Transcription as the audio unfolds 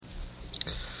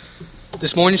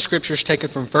This morning's scripture is taken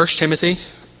from 1 Timothy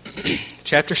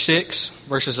chapter 6,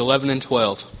 verses 11 and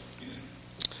 12.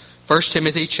 1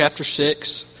 Timothy chapter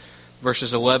 6,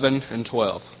 verses 11 and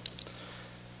 12.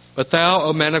 But thou,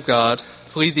 O man of God,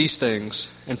 flee these things,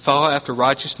 and follow after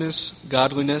righteousness,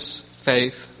 godliness,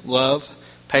 faith, love,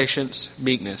 patience,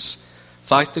 meekness.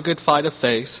 Fight the good fight of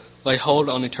faith, lay hold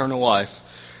on eternal life,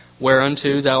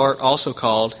 whereunto thou art also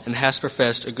called, and hast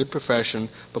professed a good profession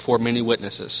before many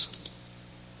witnesses.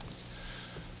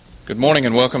 Good morning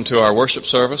and welcome to our worship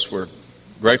service. We're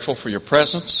grateful for your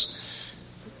presence.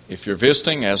 If you're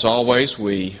visiting, as always,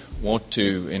 we want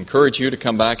to encourage you to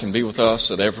come back and be with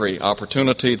us at every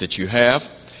opportunity that you have.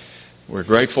 We're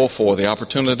grateful for the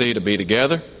opportunity to be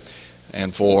together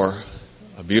and for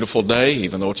a beautiful day,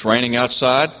 even though it's raining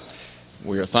outside.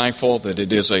 We are thankful that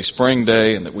it is a spring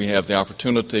day and that we have the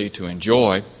opportunity to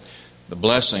enjoy the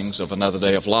blessings of another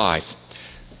day of life.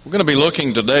 We're going to be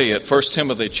looking today at 1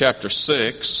 Timothy chapter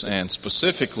 6, and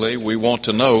specifically we want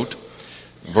to note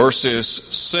verses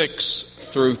 6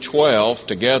 through 12,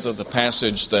 together the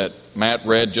passage that Matt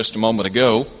read just a moment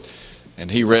ago,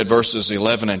 and he read verses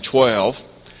 11 and 12.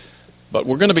 But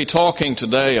we're going to be talking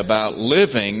today about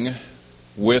living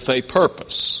with a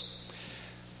purpose.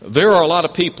 There are a lot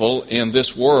of people in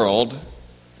this world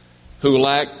who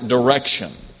lack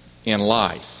direction in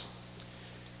life.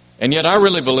 And yet I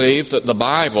really believe that the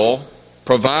Bible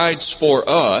provides for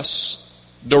us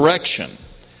direction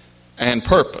and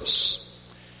purpose.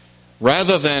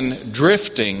 Rather than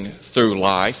drifting through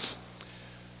life,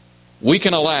 we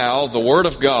can allow the Word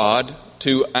of God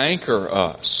to anchor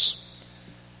us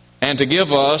and to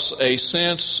give us a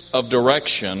sense of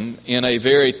direction in a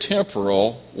very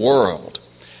temporal world.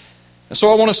 And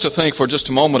so I want us to think for just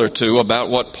a moment or two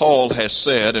about what Paul has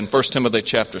said in 1 Timothy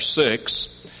chapter 6.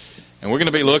 And we're going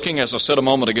to be looking, as I said a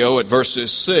moment ago, at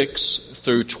verses 6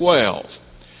 through 12.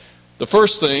 The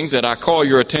first thing that I call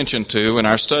your attention to in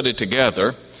our study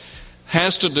together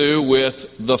has to do with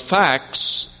the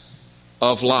facts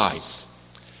of life.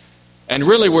 And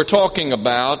really we're talking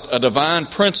about a divine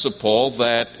principle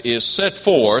that is set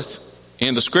forth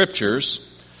in the Scriptures,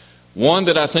 one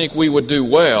that I think we would do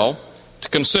well to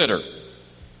consider.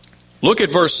 Look at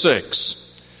verse 6.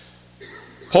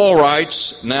 Paul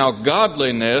writes, "Now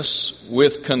godliness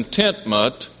with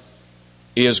contentment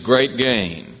is great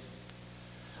gain."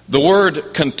 The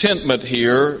word contentment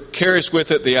here carries with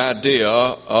it the idea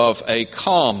of a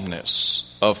calmness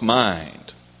of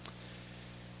mind.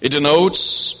 It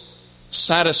denotes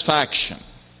satisfaction.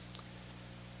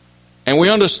 And we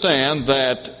understand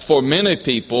that for many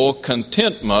people,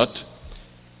 contentment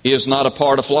is not a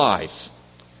part of life.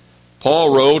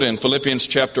 Paul wrote in Philippians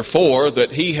chapter 4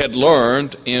 that he had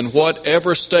learned in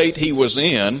whatever state he was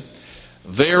in,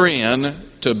 therein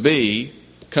to be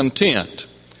content.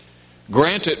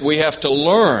 Granted, we have to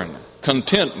learn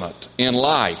contentment in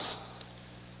life.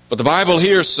 But the Bible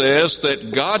here says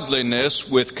that godliness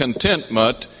with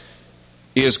contentment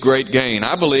is great gain.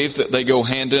 I believe that they go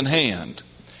hand in hand.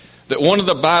 That one of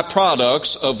the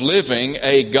byproducts of living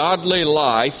a godly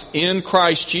life in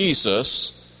Christ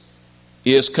Jesus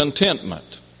is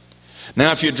contentment.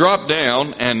 Now, if you drop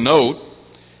down and note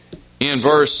in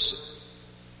verse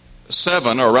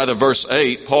 7, or rather verse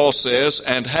 8, Paul says,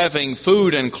 "And having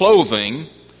food and clothing,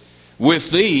 with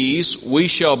these we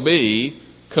shall be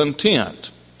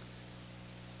content."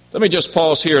 Let me just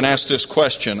pause here and ask this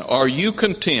question. Are you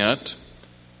content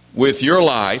with your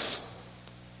life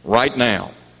right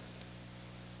now?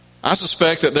 I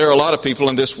suspect that there are a lot of people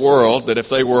in this world that if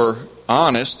they were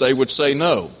honest, they would say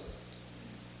no.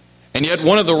 And yet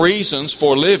one of the reasons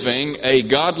for living a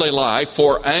godly life,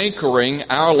 for anchoring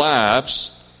our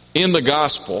lives in the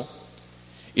gospel,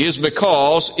 is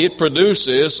because it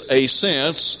produces a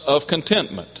sense of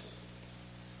contentment.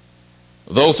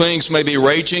 Though things may be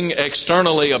raging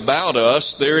externally about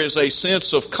us, there is a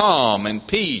sense of calm and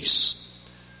peace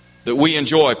that we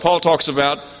enjoy. Paul talks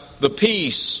about the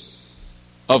peace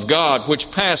of God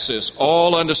which passes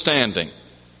all understanding.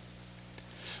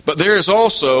 But there is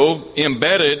also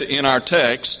embedded in our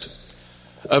text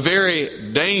a very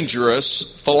dangerous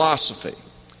philosophy.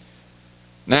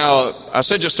 Now, I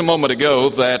said just a moment ago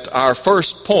that our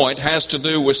first point has to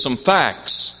do with some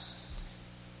facts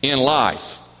in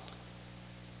life.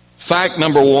 Fact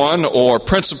number one, or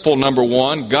principle number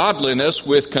one, godliness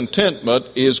with contentment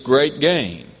is great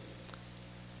gain.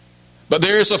 But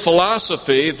there is a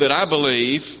philosophy that I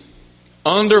believe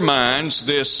undermines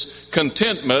this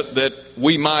contentment that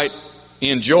we might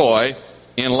enjoy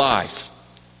in life.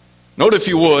 Note, if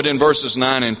you would, in verses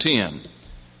 9 and 10.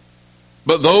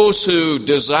 "But those who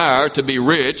desire to be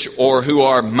rich, or who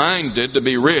are minded to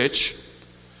be rich,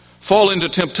 fall into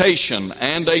temptation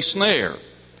and a snare,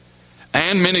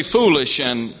 and many foolish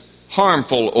and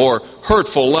harmful or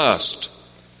hurtful lusts,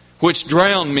 which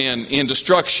drown men in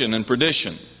destruction and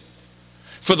perdition.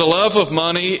 For the love of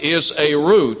money is a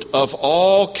root of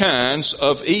all kinds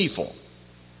of evil,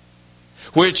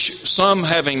 which some,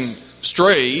 having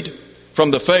strayed from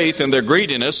the faith in their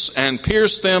greediness, and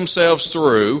pierced themselves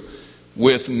through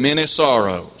with many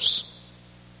sorrows.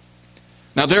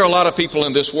 Now, there are a lot of people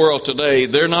in this world today,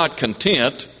 they're not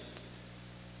content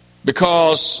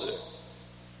because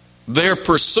their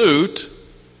pursuit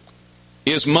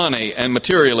is money and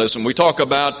materialism. We talk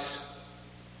about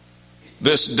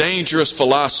this dangerous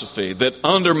philosophy that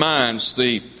undermines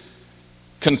the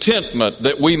contentment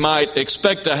that we might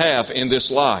expect to have in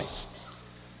this life.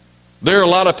 There are a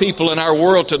lot of people in our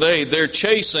world today, they're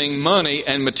chasing money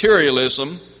and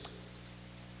materialism,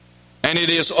 and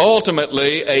it is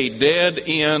ultimately a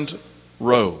dead-end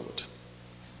road.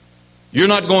 You're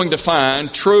not going to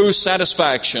find true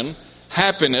satisfaction,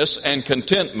 happiness, and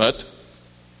contentment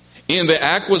in the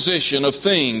acquisition of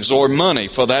things or money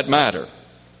for that matter.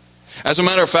 As a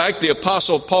matter of fact, the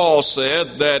Apostle Paul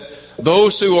said that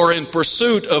those who are in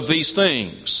pursuit of these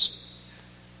things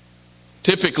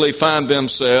typically find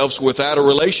themselves without a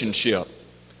relationship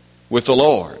with the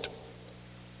Lord.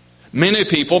 Many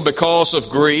people, because of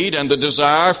greed and the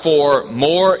desire for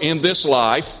more in this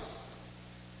life,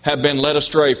 have been led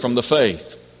astray from the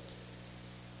faith.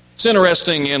 It's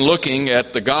interesting in looking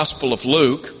at the Gospel of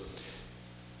Luke,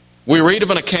 we read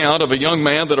of an account of a young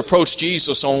man that approached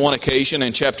Jesus on one occasion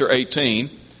in chapter 18.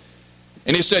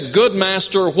 And he said, "Good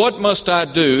master, what must I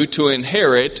do to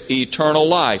inherit eternal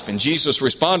life?" And Jesus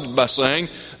responded by saying,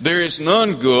 "There is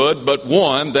none good but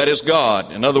one, that is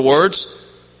God." In other words,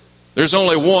 there's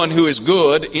only one who is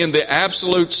good in the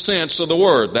absolute sense of the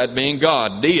word, that being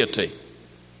God, deity.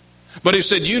 But he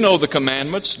said, "You know the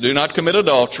commandments. Do not commit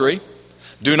adultery.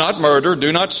 Do not murder.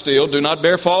 Do not steal. Do not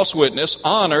bear false witness.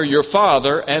 Honor your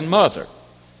father and mother."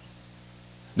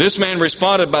 This man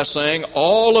responded by saying,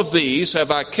 "All of these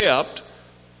have I kept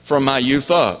from my youth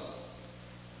up."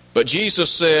 But Jesus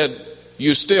said,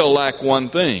 "You still lack one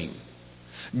thing.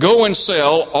 Go and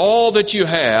sell all that you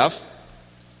have,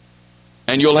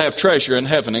 and you'll have treasure in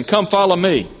heaven, and come follow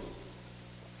me."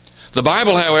 The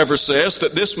Bible, however, says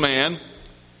that this man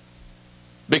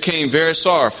became very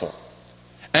sorrowful.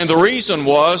 And the reason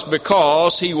was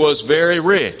because he was very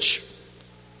rich.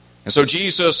 And so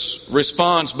Jesus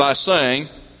responds by saying,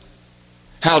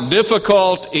 how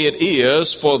difficult it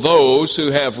is for those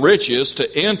who have riches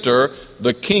to enter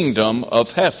the kingdom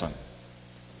of heaven.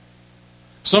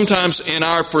 Sometimes in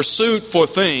our pursuit for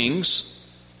things,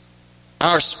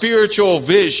 our spiritual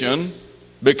vision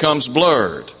becomes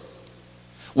blurred.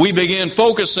 We begin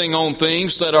focusing on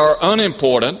things that are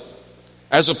unimportant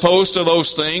as opposed to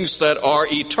those things that are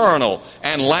eternal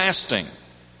and lasting.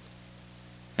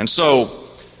 And so,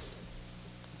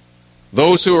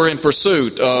 those who are in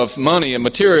pursuit of money and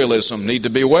materialism need to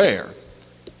beware,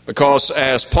 because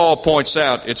as Paul points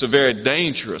out, it's a very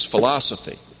dangerous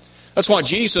philosophy. That's why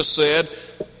Jesus said,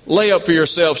 "Lay up for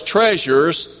yourselves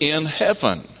treasures in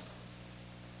heaven."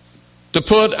 To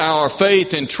put our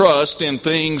faith and trust in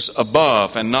things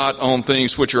above and not on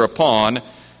things which are upon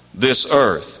this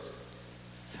earth.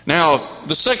 Now,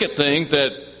 the second thing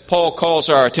that Paul calls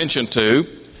our attention to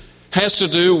has to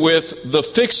do with the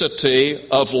fixity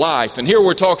of life. And here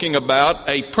we're talking about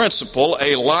a principle,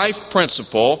 a life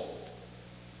principle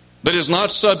that is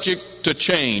not subject to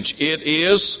change. It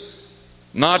is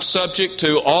not subject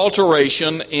to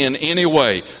alteration in any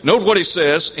way. Note what he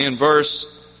says in verse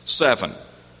 7.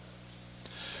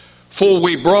 "For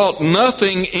we brought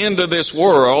nothing into this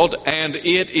world, and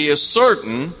it is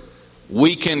certain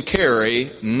we can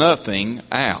carry nothing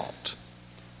out."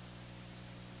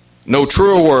 No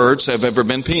truer words have ever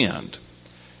been penned.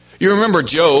 You remember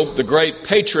Job, the great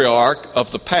patriarch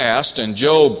of the past, and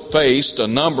Job faced a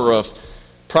number of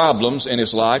problems in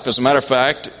his life. As a matter of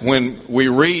fact, when we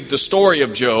read the story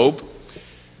of Job,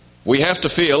 we have to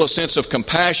feel a sense of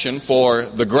compassion for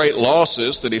the great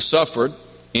losses that he suffered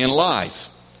in life.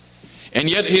 And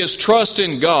yet his trust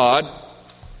in God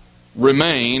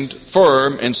remained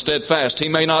firm and steadfast. He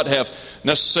may not have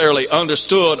necessarily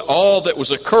understood all that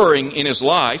was occurring in his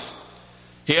life.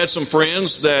 He had some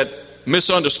friends that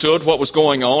misunderstood what was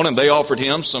going on, and they offered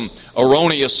him some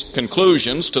erroneous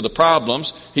conclusions to the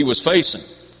problems he was facing.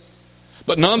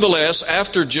 But nonetheless,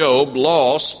 after Job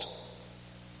lost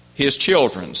his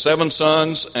children, 7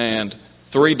 sons and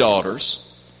 3 daughters,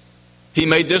 he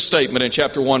made this statement in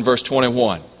chapter 1, verse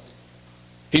 21.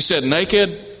 He said,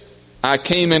 "Naked I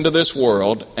came into this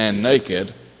world, and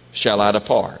naked shall I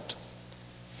depart."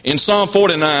 In Psalm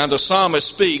 49, the psalmist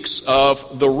speaks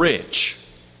of the rich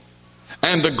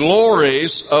and the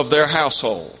glories of their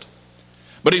household.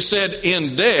 But he said,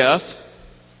 in death,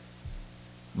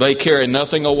 they carry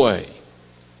nothing away.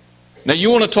 Now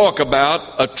you want to talk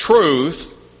about a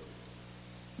truth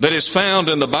that is found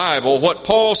in the Bible. What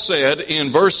Paul said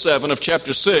in verse 7 of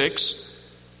chapter 6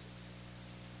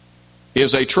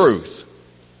 is a truth.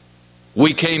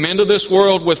 We came into this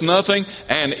world with nothing,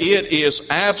 and it is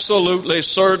absolutely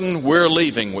certain we're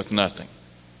leaving with nothing.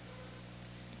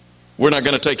 We're not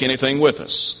going to take anything with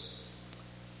us.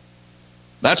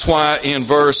 That's why in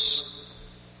verse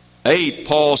 8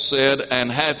 Paul said,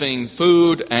 and having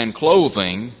food and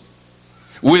clothing,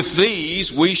 with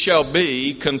these we shall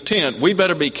be content. We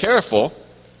better be careful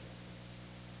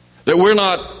that we're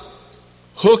not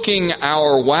hooking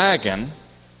our wagon,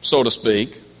 so to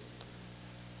speak,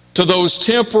 to those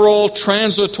temporal,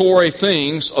 transitory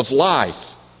things of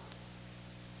life.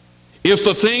 If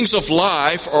the things of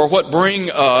life are what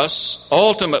bring us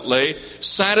ultimately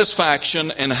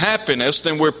satisfaction and happiness,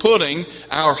 then we're putting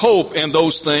our hope in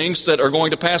those things that are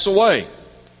going to pass away.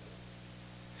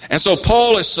 And so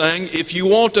Paul is saying, if you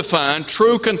want to find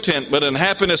true contentment and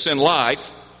happiness in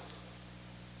life,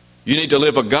 you need to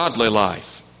live a godly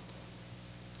life.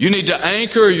 You need to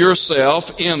anchor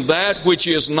yourself in that which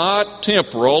is not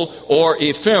temporal or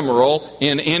ephemeral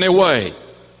in any way.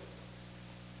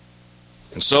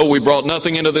 And so we brought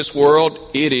nothing into this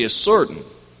world. It is certain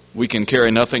we can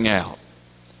carry nothing out.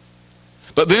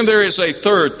 But then there is a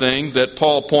third thing that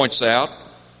Paul points out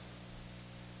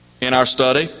in our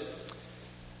study.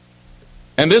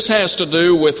 And this has to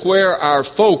do with where our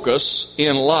focus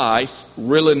in life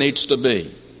really needs to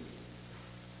be.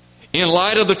 In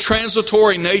light of the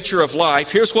transitory nature of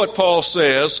life, here's what Paul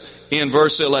says in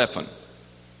verse 11.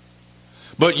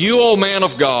 But you, O man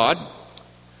of God,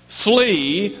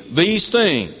 flee these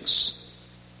things.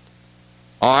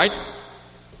 All right?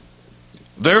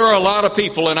 There are a lot of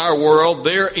people in our world,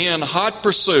 they're in hot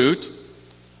pursuit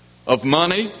of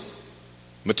money,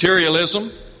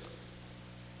 materialism.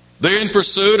 They're in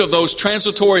pursuit of those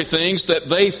transitory things that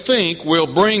they think will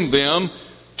bring them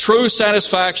true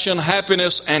satisfaction,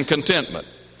 happiness, and contentment.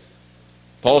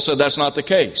 Paul said that's not the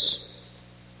case.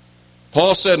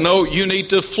 Paul said, no, you need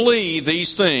to flee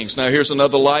these things. Now here's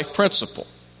another life principle.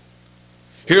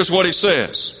 Here's what he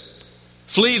says.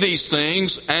 Flee these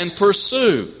things and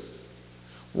pursue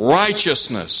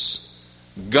righteousness,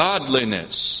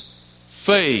 godliness,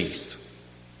 faith,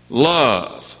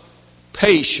 love,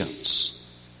 patience,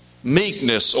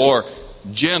 meekness, or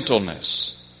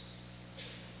gentleness.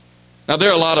 Now, there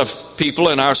are a lot of people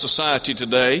in our society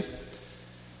today,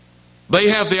 they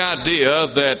have the idea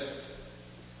that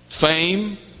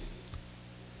fame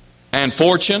and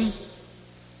fortune,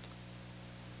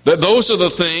 that those are the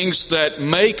things that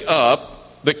make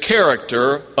up the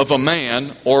character of a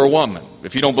man or a woman.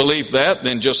 If you don't believe that,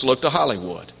 then just look to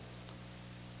Hollywood.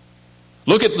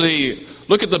 Look at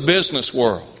the business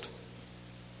world.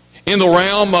 In the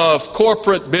realm of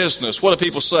corporate business, what do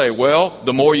people say? Well,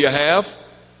 the more you have,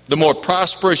 the more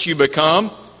prosperous you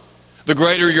become, the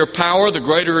greater your power, the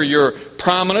greater your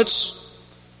prominence,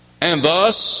 and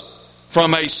thus,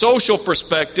 from a social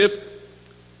perspective,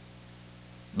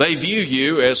 they view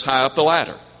you as high up the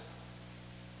ladder.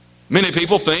 Many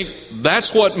people think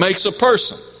that's what makes a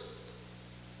person.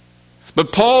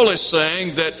 But Paul is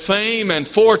saying that fame and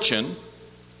fortune,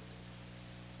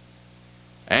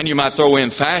 and you might throw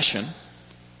in fashion,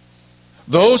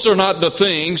 those are not the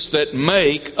things that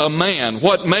make a man.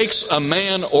 What makes a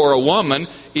man or a woman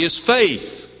is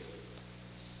faith.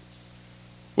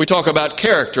 We talk about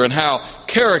character and how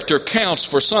character counts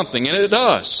for something, and it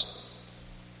does.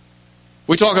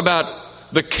 We talk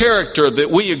about the character that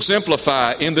we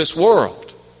exemplify in this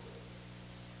world.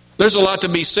 There's a lot to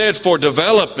be said for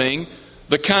developing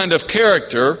the kind of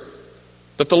character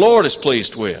that the Lord is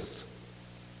pleased with.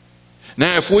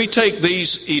 Now, if we take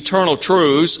these eternal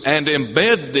truths and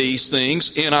embed these things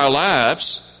in our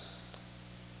lives,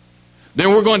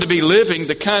 then we're going to be living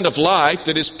the kind of life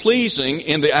that is pleasing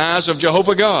in the eyes of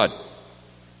Jehovah God.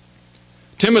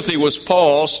 Timothy was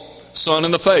Paul's son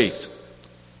in the faith.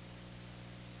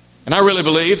 And I really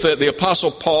believe that the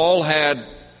Apostle Paul had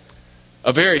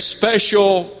a very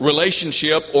special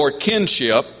relationship or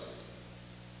kinship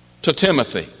to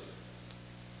Timothy.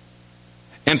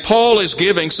 And Paul is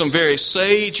giving some very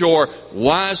sage or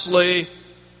wisely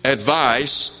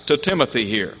advice to Timothy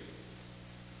here.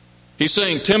 He's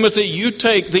saying, Timothy, you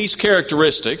take these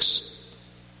characteristics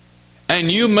and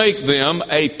you make them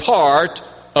a part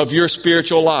of your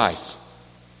spiritual life.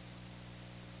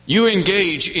 You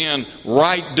engage in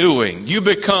right doing. You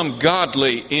become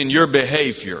godly in your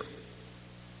behavior.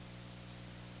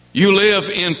 You live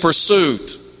in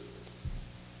pursuit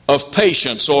of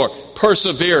patience or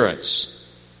perseverance.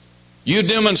 You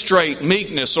demonstrate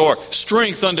meekness or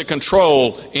strength under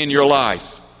control in your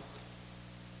life.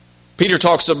 Peter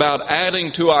talks about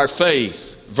adding to our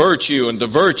faith virtue, and to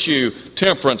virtue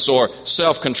temperance or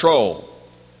self-control.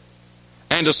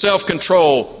 And to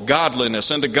self-control,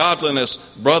 godliness. And to godliness,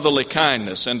 brotherly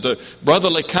kindness. And to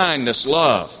brotherly kindness,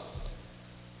 love.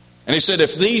 And he said,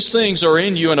 if these things are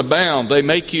in you and abound, they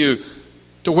make you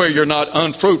to where you're not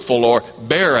unfruitful or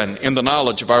barren in the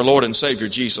knowledge of our Lord and Savior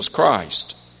Jesus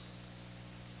Christ.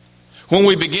 When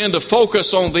we begin to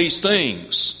focus on these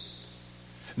things,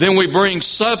 then we bring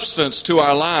substance to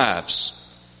our lives.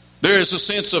 There is a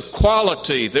sense of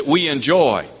quality that we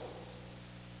enjoy.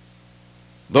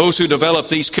 Those who develop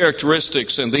these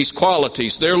characteristics and these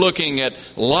qualities, they're looking at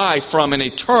life from an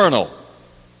eternal,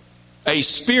 a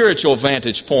spiritual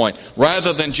vantage point,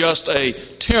 rather than just a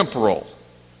temporal,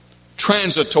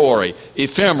 transitory,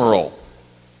 ephemeral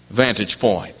vantage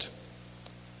point.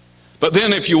 But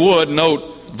then, if you would,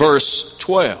 note verse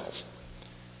 12.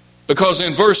 Because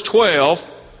in verse 12,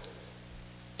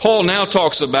 Paul now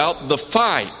talks about the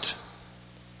fight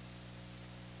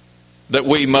that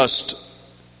we must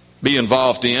be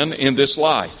involved in this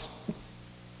life.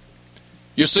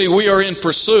 You see, we are in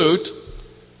pursuit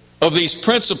of these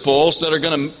principles that are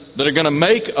going to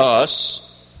make us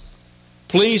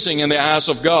pleasing in the eyes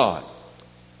of God.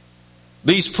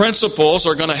 These principles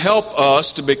are going to help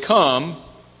us to become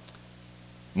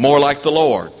more like the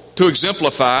Lord, to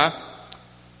exemplify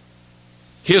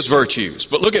His virtues.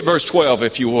 But look at verse 12,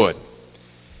 if you would.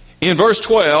 In verse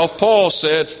 12, Paul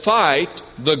said, fight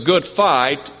the good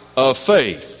fight of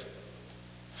faith.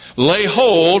 Lay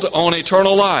hold on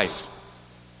eternal life,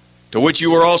 to which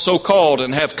you were also called,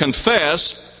 and have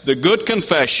confessed the good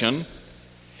confession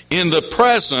in the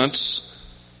presence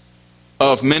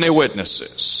of many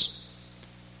witnesses.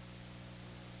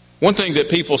 One thing that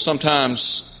people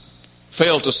sometimes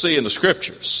fail to see in the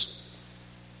Scriptures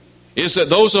is that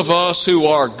those of us who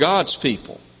are God's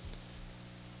people,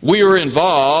 we are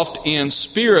involved in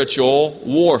spiritual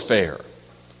warfare.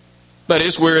 That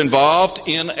is, we're involved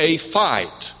in a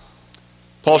fight.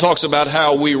 Paul talks about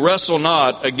how we wrestle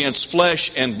not against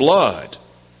flesh and blood.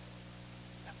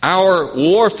 Our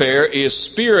warfare is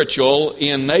spiritual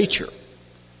in nature.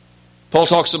 Paul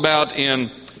talks about in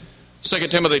 2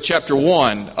 Timothy chapter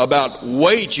 1 about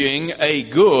waging a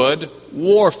good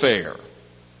warfare.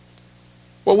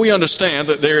 Well, we understand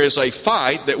that there is a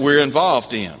fight that we're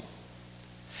involved in.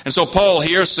 And so Paul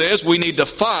here says we need to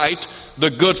fight the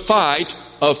good fight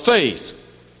of faith.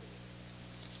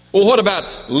 Well, what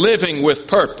about living with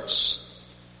purpose?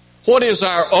 What is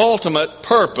our ultimate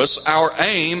purpose, our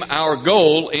aim, our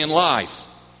goal in life?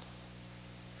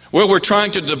 Well, we're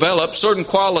trying to develop certain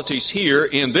qualities here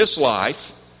in this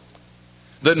life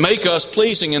that make us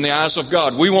pleasing in the eyes of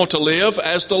God. We want to live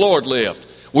as the Lord lived.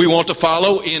 We want to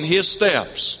follow in His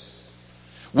steps.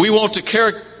 We want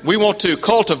to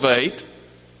cultivate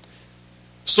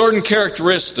certain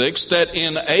characteristics that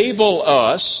enable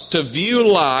us to view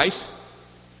life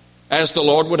as the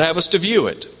Lord would have us to view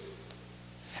it.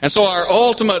 And so our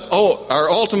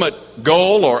ultimate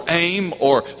goal or aim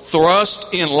or thrust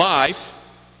in life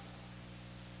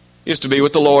is to be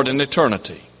with the Lord in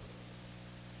eternity.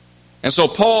 And so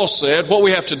Paul said what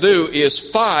we have to do is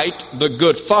fight the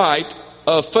good fight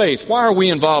of faith. Why are we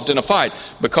involved in a fight?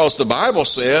 Because the Bible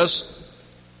says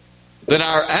that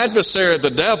our adversary,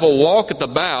 the devil, walketh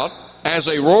about as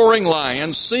a roaring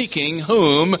lion, seeking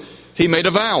whom he may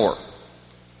devour.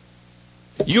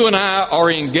 You and I are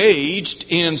engaged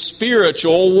in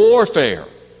spiritual warfare.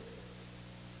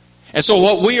 And so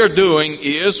what we are doing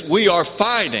is we are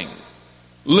fighting,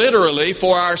 literally,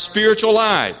 for our spiritual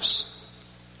lives.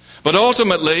 But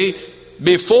ultimately,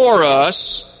 before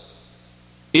us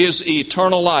is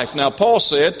eternal life. Now, Paul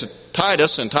said to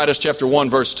Titus in Titus chapter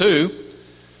 1, verse 2,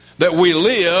 that we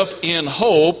live in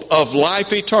hope of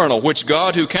life eternal, which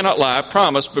God, who cannot lie,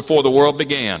 promised before the world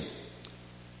began.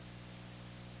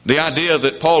 The idea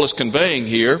that Paul is conveying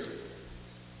here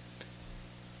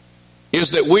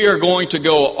is that we are going to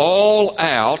go all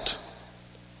out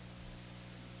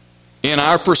in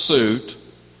our pursuit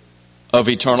of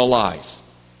eternal life.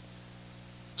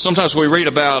 Sometimes we read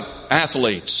about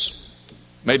athletes,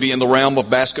 maybe in the realm of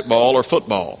basketball or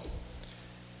football,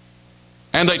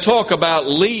 and they talk about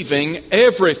leaving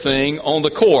everything on the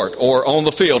court or on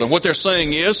the field. And what they're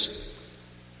saying is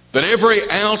that every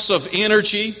ounce of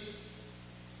energy,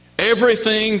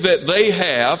 everything that they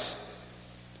have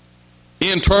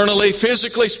internally,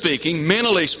 physically speaking,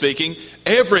 mentally speaking,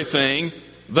 everything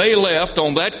they left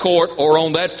on that court or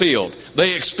on that field.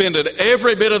 They expended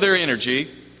every bit of their energy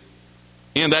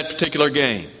in that particular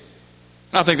game.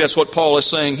 I think that's what Paul is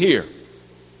saying here.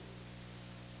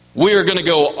 We are going to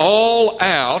go all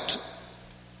out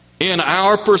in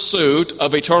our pursuit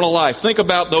of eternal life. Think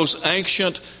about those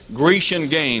ancient Grecian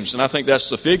games, and I think that's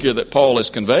the figure that Paul is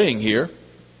conveying here,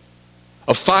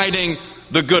 of fighting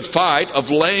the good fight, of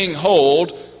laying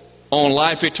hold on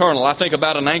life eternal. I think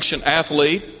about an ancient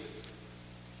athlete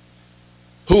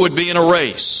who would be in a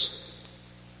race.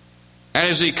 And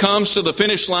as he comes to the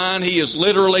finish line, he is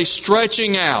literally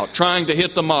stretching out, trying to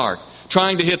hit the mark,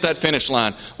 trying to hit that finish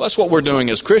line. Well, that's what we're doing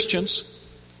as Christians.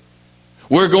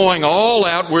 We're going all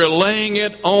out. We're laying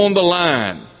it on the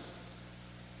line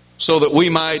so that we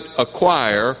might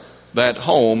acquire that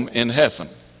home in heaven.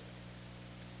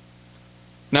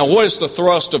 Now, what is the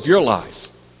thrust of your life?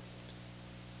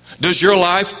 Does your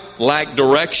life lack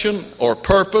direction or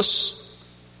purpose?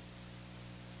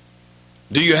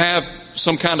 Do you have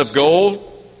some kind of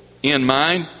goal in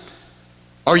mind?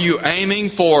 Are you aiming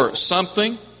for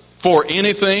something, for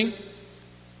anything?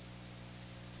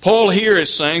 Paul here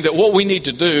is saying that what we need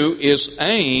to do is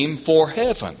aim for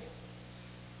heaven.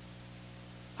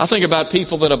 I think about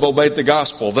people that have obeyed the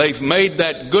gospel. They've made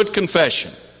that good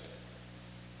confession.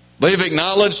 They've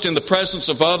acknowledged in the presence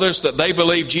of others that they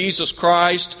believe Jesus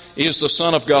Christ is the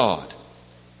Son of God.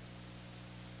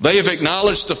 They have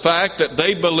acknowledged the fact that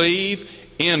they believe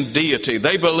in deity.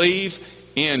 They believe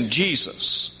in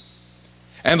Jesus.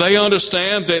 And they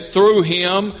understand that through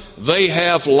Him they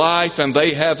have life and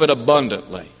they have it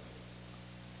abundantly.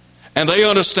 And they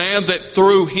understand that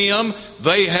through Him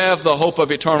they have the hope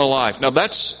of eternal life. Now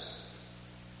that's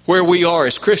where we are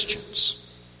as Christians.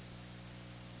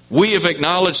 We have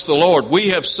acknowledged the Lord. We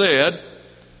have said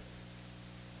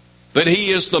that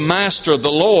He is the Master,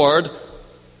 the Lord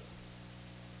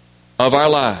of our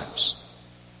lives.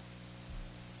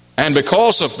 And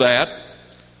because of that,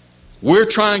 we're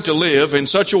trying to live in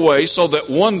such a way so that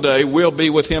one day we'll be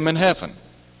with Him in heaven.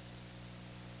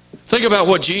 Think about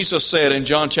what Jesus said in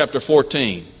John chapter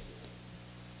 14.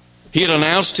 He had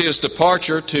announced His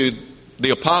departure to the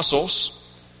apostles.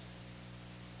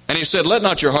 And He said, "Let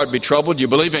not your heart be troubled. You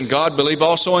believe in God, believe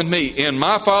also in me. In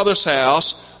my Father's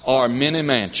house are many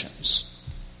mansions."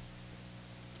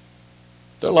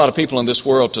 There are a lot of people in this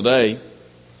world today.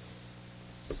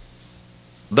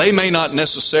 They may not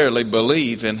necessarily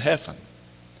believe in heaven.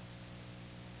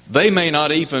 They may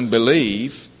not even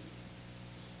believe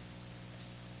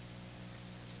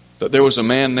that there was a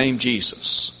man named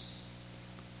Jesus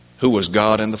who was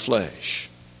God in the flesh.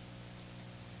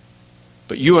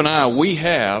 But you and I, we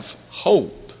have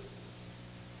hope.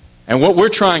 And what we're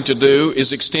trying to do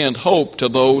is extend hope to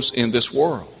those in this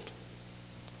world.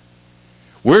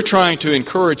 We're trying to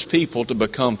encourage people to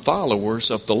become followers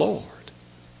of the Lord.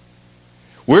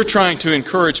 We're trying to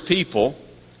encourage people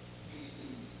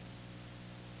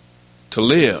to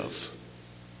live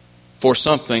for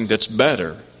something that's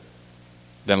better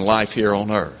than life here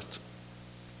on earth.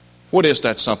 What is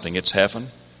that something? It's heaven.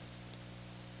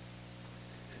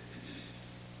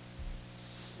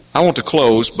 I want to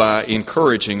close by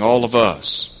encouraging all of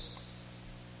us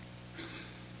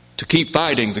to keep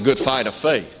fighting the good fight of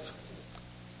faith,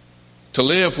 to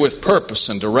live with purpose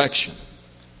and direction,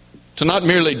 to not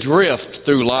merely drift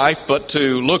through life, but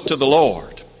to look to the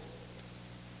Lord,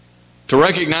 to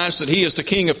recognize that He is the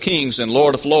King of Kings and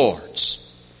Lord of Lords.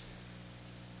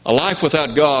 A life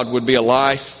without God would be a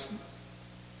life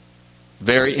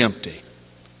very empty.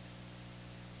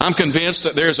 I'm convinced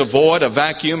that there's a void, a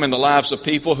vacuum in the lives of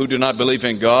people who do not believe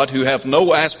in God, who have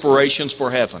no aspirations for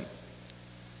heaven.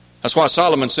 That's why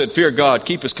Solomon said, "Fear God,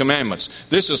 keep His commandments."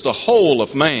 This is the whole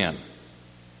of man.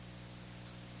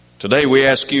 Today we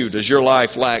ask you, does your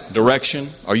life lack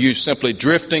direction? Are you simply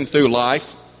drifting through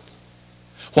life?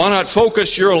 Why not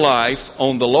focus your life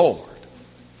on the Lord?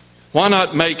 Why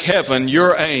not make heaven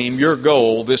your aim, your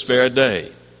goal this very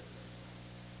day?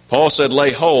 Paul said,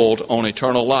 lay hold on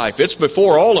eternal life. It's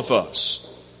before all of us.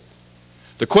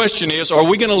 The question is, are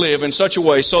we going to live in such a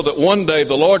way so that one day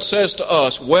the Lord says to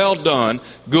us, "Well done,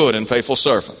 good and faithful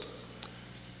servant"?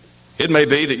 It may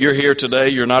be that you're here today,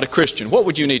 you're not a Christian. What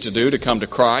would you need to do to come to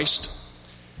Christ?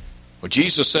 Well,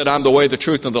 Jesus said, "I'm the way, the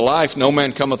truth, and the life. No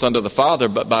man cometh unto the Father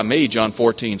but by me," John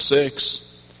 14:6.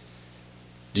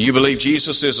 Do you believe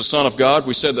Jesus is the Son of God?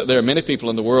 We said that there are many people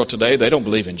in the world today, they don't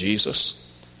believe in Jesus.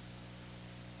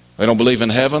 They don't believe in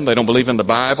heaven. They don't believe in the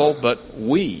Bible. But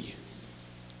we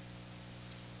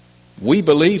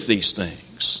believe these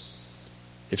things.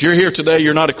 If you're here today,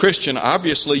 you're not a Christian,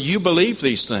 obviously you believe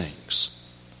these things.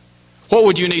 What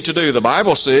would you need to do? The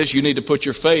Bible says you need to put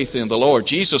your faith in the Lord.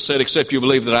 Jesus said, except you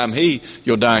believe that I'm He,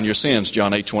 you'll die in your sins,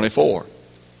 John 8:24.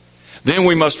 Then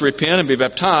we must repent and be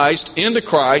baptized into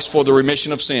Christ for the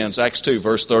remission of sins, Acts 2,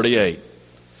 verse 38.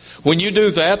 When you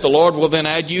do that, the Lord will then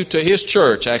add you to His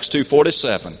church, Acts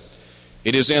 2:47.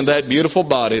 It is in that beautiful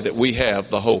body that we have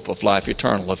the hope of life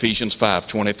eternal, Ephesians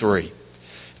 5:23.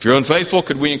 If you're unfaithful,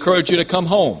 could we encourage you to come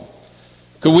home?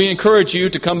 Could we encourage you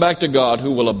to come back to God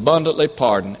who will abundantly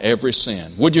pardon every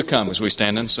sin? Would you come as we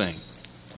stand and sing?